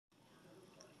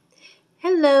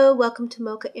Hello, welcome to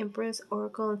MochaEmpress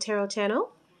Oracle and Tarot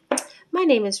channel. My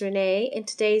name is Renee, and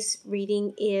today's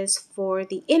reading is for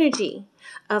the energy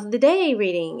of the day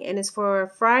reading, and it's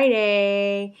for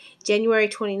Friday, January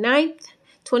 29th,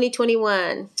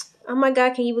 2021. Oh my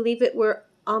God, can you believe it? We're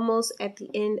almost at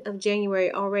the end of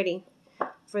January already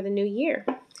for the new year.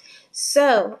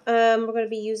 So, we're going to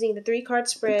be using the 3-card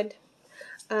spread.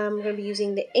 We're going to be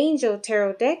using the Angel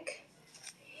Tarot deck.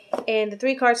 And the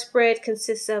 3-card spread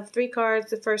consists of 3 cards.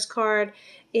 The first card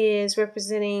is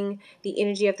representing the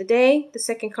energy of the day. The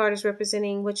second card is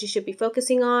representing what you should be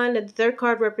focusing on. And the third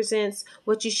card represents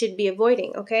what you should be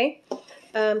avoiding, okay?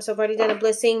 So I've already done a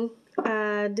blessing.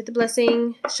 Did the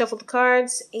blessing, shuffled the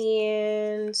cards,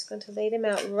 and I'm going to lay them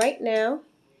out right now.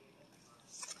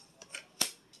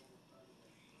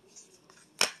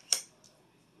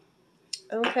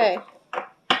 Okay.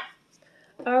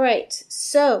 All right.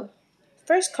 So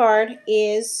first card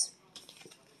is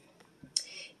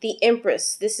the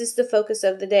Empress. This is the focus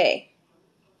of the day.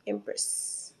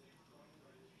 Empress.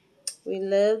 We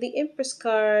love the Empress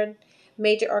card.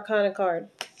 Major Arcana card.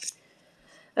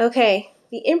 Okay.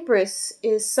 The Empress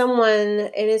is someone,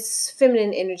 and it's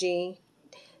feminine energy.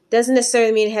 Doesn't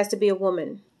necessarily mean it has to be a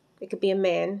woman. It could be a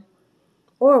man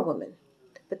or a woman.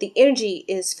 But the energy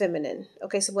is feminine.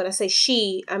 Okay, so when I say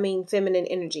she, I mean feminine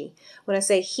energy. When I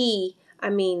say he, I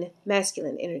mean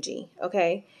masculine energy.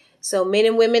 Okay, so men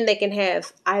and women, they can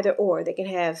have either or. They can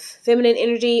have feminine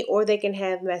energy or they can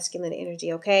have masculine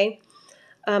energy. Okay,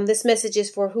 this message is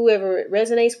for whoever it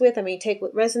resonates with. I mean, take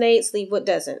what resonates, leave what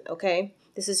doesn't. Okay,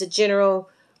 this is a general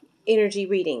energy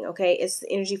reading. Okay, it's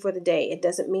the energy for the day. It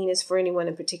doesn't mean it's for anyone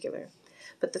in particular.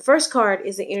 But the first card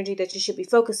is the energy that you should be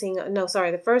focusing on. No, sorry.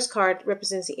 The first card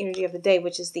represents the energy of the day,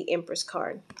 which is the Empress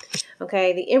card.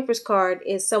 Okay. The Empress card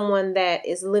is someone that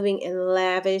is living in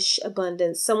lavish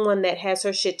abundance. Someone that has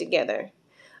her shit together.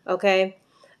 Okay.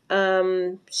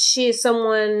 She is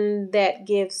someone that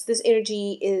gives, this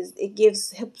energy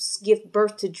is, helps give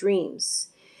birth to dreams.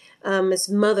 It's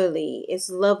motherly. It's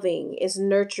loving. It's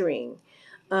nurturing.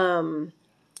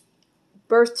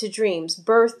 Birth to dreams,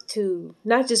 birth to,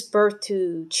 not just birth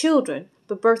to children,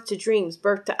 but birth to dreams,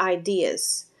 birth to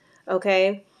ideas.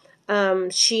 Okay.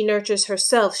 She nurtures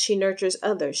herself. She nurtures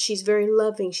others. She's very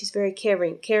loving. She's very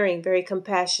caring, very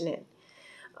compassionate.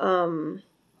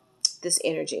 This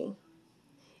energy.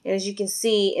 And as you can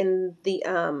see in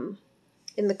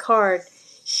the card,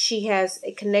 she has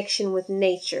a connection with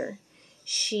nature.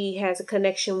 She has a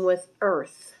connection with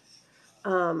earth.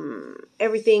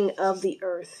 Everything of the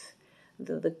earth.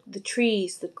 The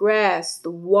trees, the grass, the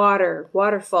water,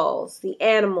 waterfalls, the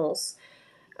animals,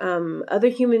 other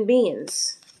human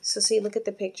beings. So see, look at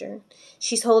the picture.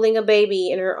 She's holding a baby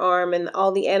in her arm, and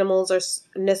all the animals are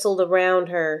nestled around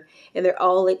her, and they're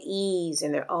all at ease,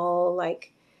 and they're all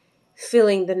like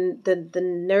feeling the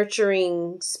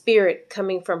nurturing spirit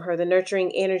coming from her, the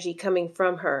nurturing energy coming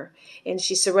from her. And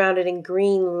she's surrounded in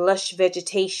green, lush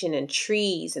vegetation and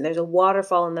trees, and there's a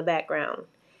waterfall in the background.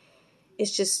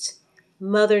 It's just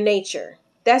Mother Nature.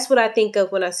 That's what I think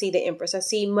of when I see the Empress. I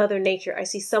see Mother Nature. I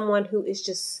see someone who is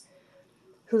just,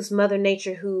 who's Mother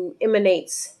Nature, who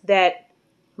emanates that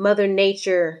Mother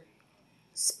Nature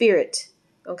spirit.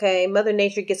 Okay? Mother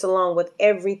Nature gets along with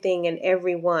everything and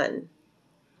everyone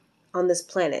on this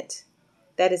planet.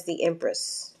 That is the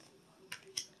Empress.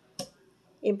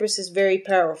 Empress is very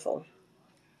powerful.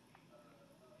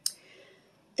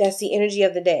 That's the energy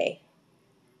of the day.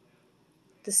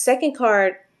 The second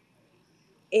card,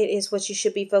 it is what you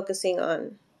should be focusing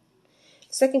on.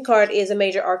 The second card is a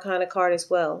major arcana card as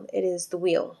well. It is the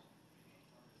Wheel.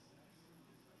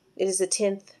 It is the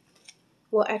 10th,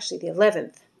 well, actually the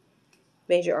 11th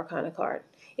major arcana card.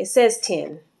 It says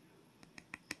 10,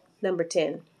 number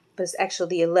 10, but it's actually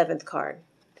the 11th card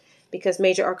because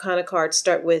major arcana cards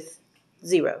start with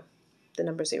 0, the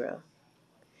number 0.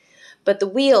 But the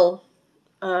Wheel,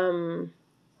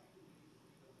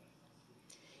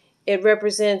 it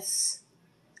represents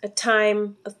a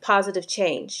time of positive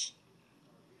change.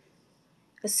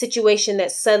 A situation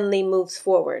that suddenly moves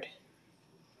forward.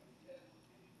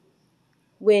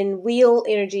 When wheel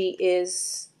energy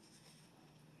is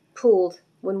pulled,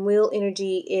 when wheel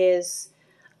energy is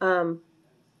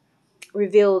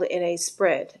revealed in a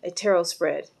spread, a tarot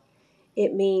spread,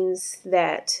 it means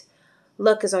that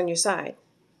luck is on your side.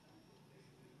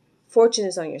 Fortune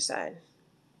is on your side.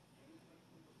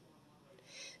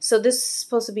 So this is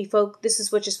supposed to be this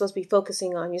is what you're supposed to be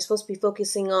focusing on. You're supposed to be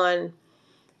focusing on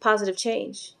positive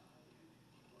change,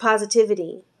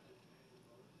 positivity,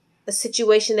 a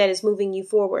situation that is moving you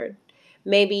forward.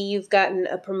 Maybe you've gotten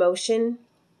a promotion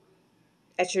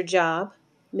at your job.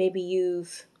 Maybe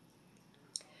you've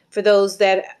For those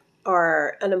that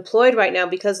are unemployed right now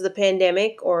because of the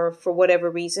pandemic or for whatever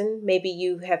reason, maybe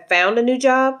you have found a new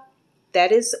job.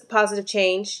 That is a positive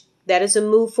change. That is a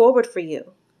move forward for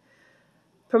you.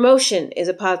 Promotion is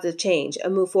a positive change, a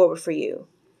move forward for you.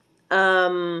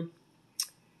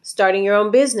 Starting your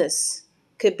own business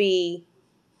could be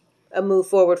a move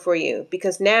forward for you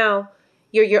because now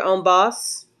you're your own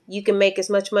boss. You can make as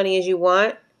much money as you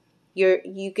want.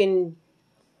 You can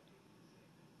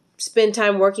spend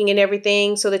time working and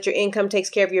everything so that your income takes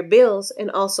care of your bills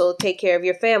and also take care of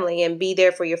your family and be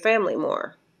there for your family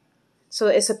more. So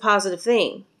it's a positive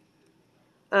thing.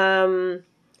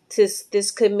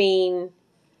 This could mean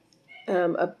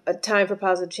a time for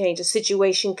positive change. A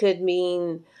situation could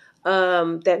mean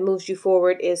that moves you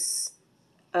forward is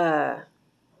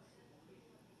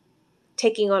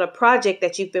taking on a project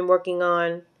that you've been working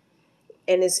on,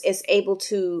 and it's able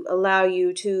to allow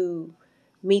you to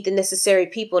meet the necessary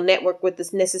people, network with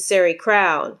this necessary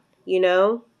crowd,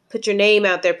 put your name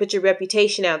out there, put your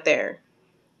reputation out there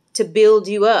to build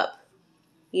you up,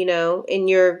 in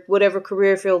your whatever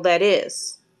career field that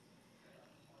is.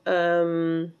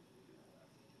 Because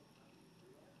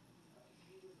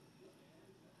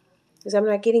I'm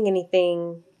not getting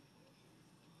anything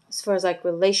as far as like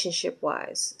relationship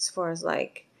wise, as far as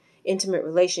like intimate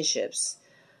relationships.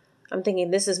 I'm thinking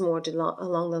this is more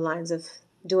along the lines of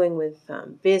doing with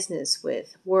business,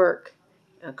 with work,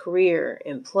 career,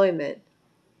 employment.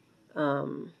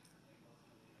 Yeah.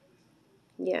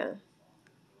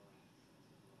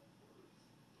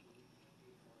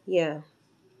 Yeah.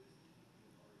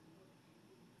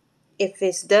 If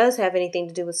this does have anything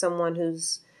to do with someone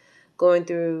who's going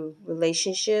through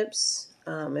relationships,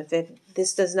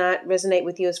 this does not resonate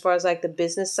with you as far as like the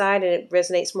business side, and it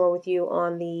resonates more with you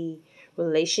on the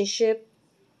relationship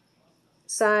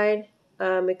side,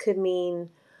 it could mean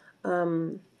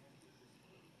a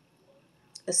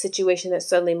situation that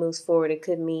suddenly moves forward. It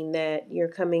could mean that you're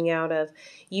coming out of,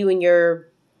 you and your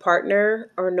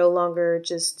partner are no longer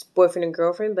just boyfriend and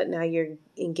girlfriend, but now you're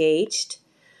engaged,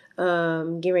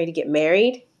 getting ready to get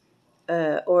married.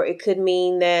 Or it could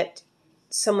mean that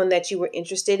someone that you were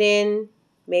interested in,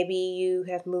 maybe you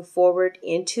have moved forward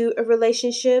into a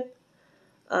relationship.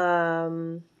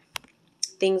 Things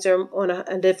are on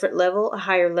a different level, a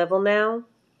higher level now.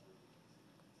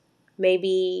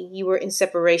 Maybe you were in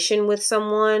separation with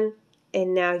someone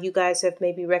and now you guys have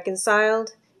maybe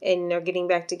reconciled and are getting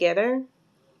back together.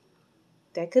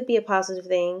 That could be a positive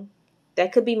thing.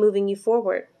 That could be moving you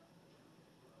forward.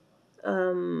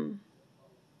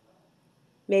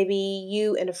 Maybe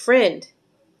you and a friend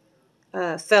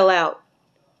fell out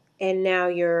and now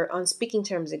you're on speaking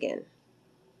terms again.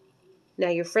 Now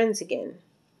you're friends again.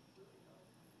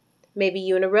 Maybe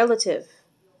you and a relative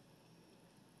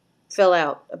fell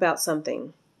out about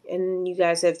something and you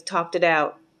guys have talked it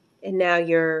out and now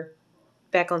you're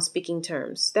back on speaking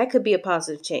terms. That could be a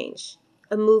positive change,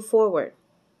 a move forward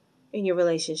in your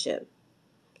relationship.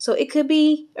 So it could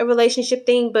be a relationship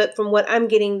thing, but from what I'm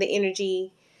getting, the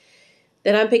energy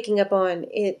that I'm picking up on,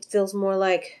 it feels more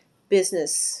like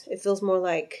business. It feels more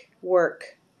like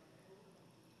work.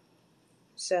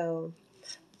 So,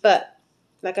 but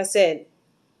like I said,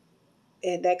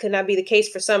 that could not be the case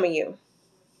for some of you.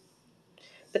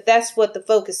 But that's what the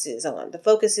focus is on. The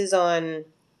focus is on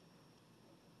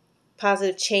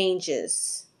positive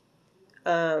changes,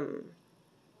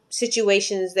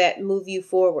 situations that move you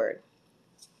forward.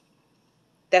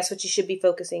 That's what you should be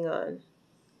focusing on.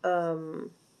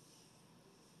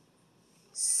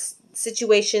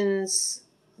 Situations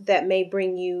that may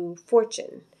bring you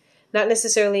fortune, not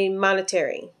necessarily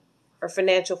monetary or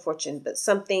financial fortune, but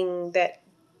something that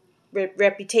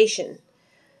reputation,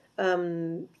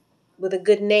 with a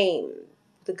good name,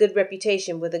 with a good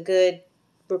reputation, with a good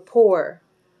rapport.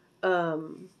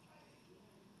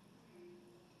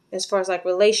 As far as like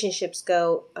relationships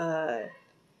go,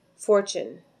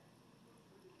 fortune,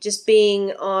 just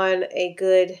being on a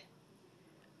good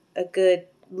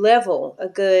level,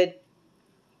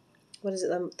 what is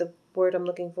it? The word I'm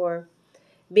looking for,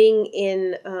 being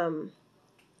in,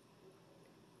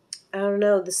 I don't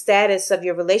know, the status of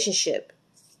your relationship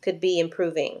could be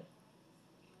improving.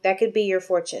 That could be your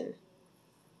fortune.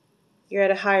 You're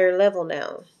at a higher level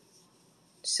now.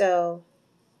 So,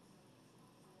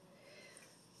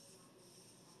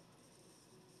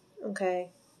 okay.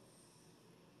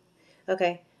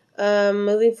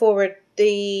 Moving forward,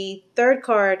 the third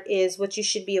card is what you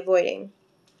should be avoiding.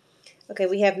 Okay,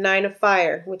 we have Nine of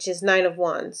Fire, which is Nine of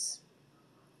Wands.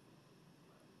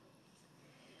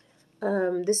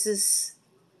 This is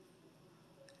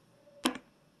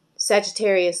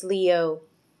Sagittarius, Leo,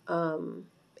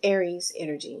 Aries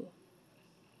energy.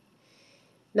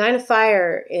 Nine of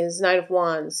Fire is Nine of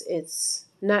Wands. It's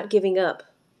not giving up.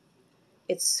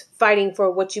 It's fighting for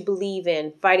what you believe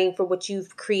in, fighting for what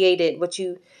you've created,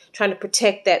 trying to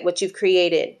protect what you've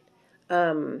created.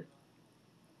 Having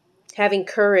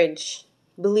courage,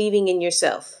 believing in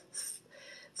yourself,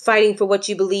 fighting for what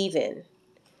you believe in.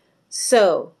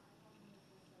 So,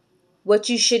 what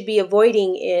you should be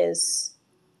avoiding is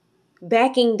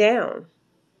backing down,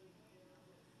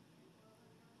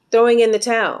 throwing in the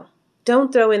towel.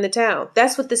 Don't throw in the towel.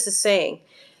 That's what this is saying.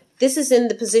 This is in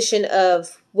the position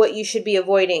of what you should be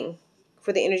avoiding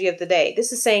for the energy of the day.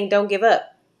 This is saying don't give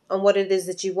up on what it is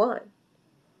that you want.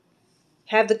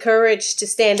 Have the courage to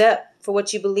stand up for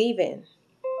what you believe in.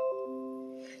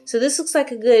 So this looks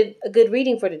like a good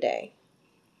reading for today.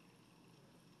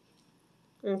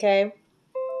 Okay?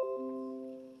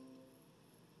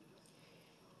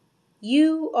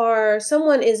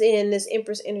 Someone is in this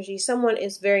Empress energy. Someone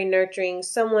is very nurturing.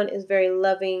 Someone is very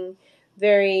loving,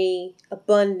 very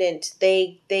abundant.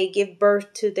 They give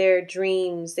birth to their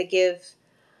dreams. They give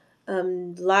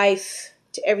life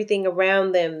to everything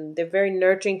around them. They're very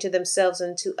nurturing to themselves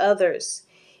and to others.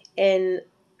 And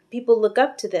people look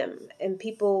up to them, and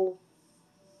people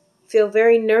feel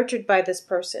very nurtured by this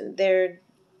person. They're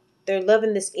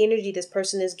loving this energy this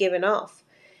person is giving off.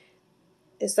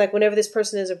 It's like whenever this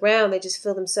person is around, they just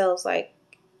feel themselves like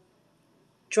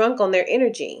drunk on their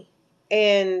energy.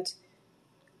 And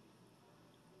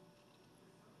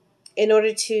in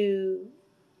order to,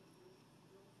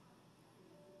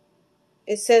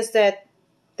 it says that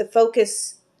the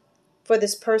focus for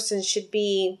this person should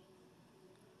be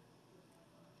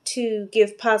to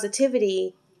give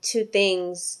positivity to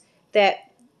things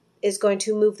that is going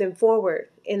to move them forward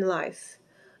in life.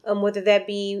 Whether that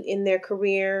be in their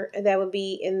career, and that would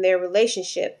be in their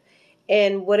relationship.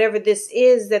 And whatever this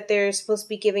is that they're supposed to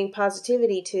be giving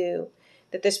positivity to,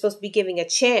 that they're supposed to be giving a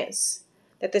chance,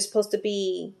 that they're supposed to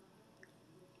be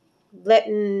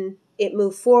letting it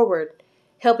move forward,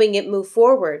 helping it move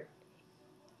forward.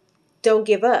 Don't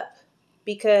give up,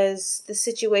 because the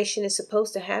situation is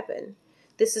supposed to happen.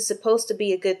 This is supposed to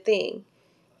be a good thing.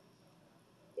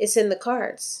 It's in the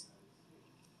cards.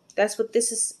 That's what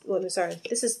this is. Well, I'm sorry.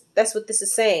 That's what this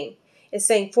is saying. It's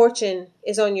saying fortune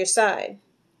is on your side,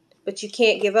 but you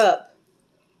can't give up.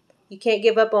 You can't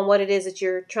give up on what it is that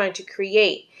you're trying to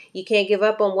create. You can't give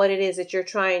up on what it is that you're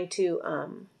trying to,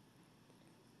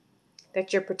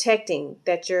 that you're protecting,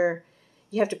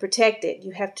 you have to protect it.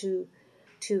 You have to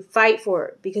fight for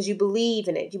it because you believe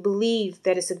in it. You believe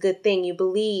that it's a good thing. You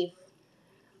believe,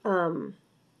 in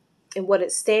what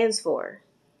it stands for.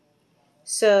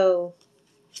 So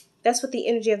that's what the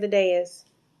energy of the day is.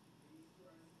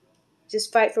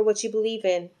 Just fight for what you believe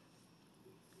in.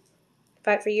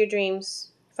 Fight for your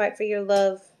dreams. Fight for your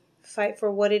love. Fight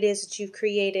for what it is that you've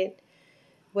created.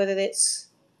 Whether it's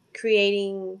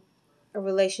creating a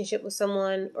relationship with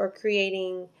someone or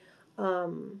creating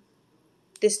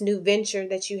this new venture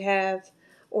that you have,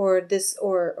 or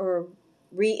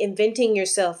reinventing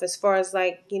yourself as far as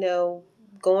like,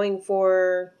 going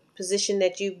for position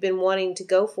that you've been wanting to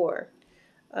go for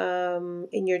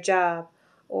in your job,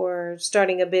 or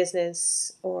starting a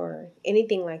business, or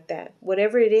anything like that.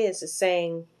 Whatever it is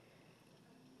saying,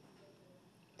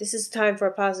 this is time for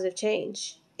a positive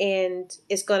change. And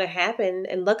it's going to happen,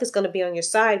 and luck is going to be on your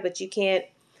side, but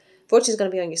fortune's going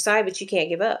to be on your side, but you can't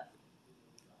give up.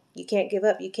 You can't give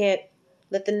up. You can't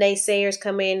let the naysayers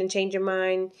come in and change your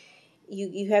mind.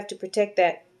 You have to protect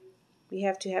that. You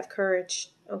have to have courage.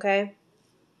 Okay?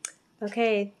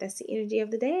 Okay, that's the energy of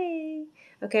the day.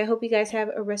 Okay, I hope you guys have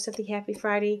a rest of the happy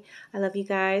Friday. I love you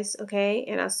guys, okay?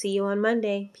 And I'll see you on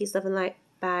Monday. Peace, love, and light.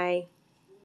 Bye.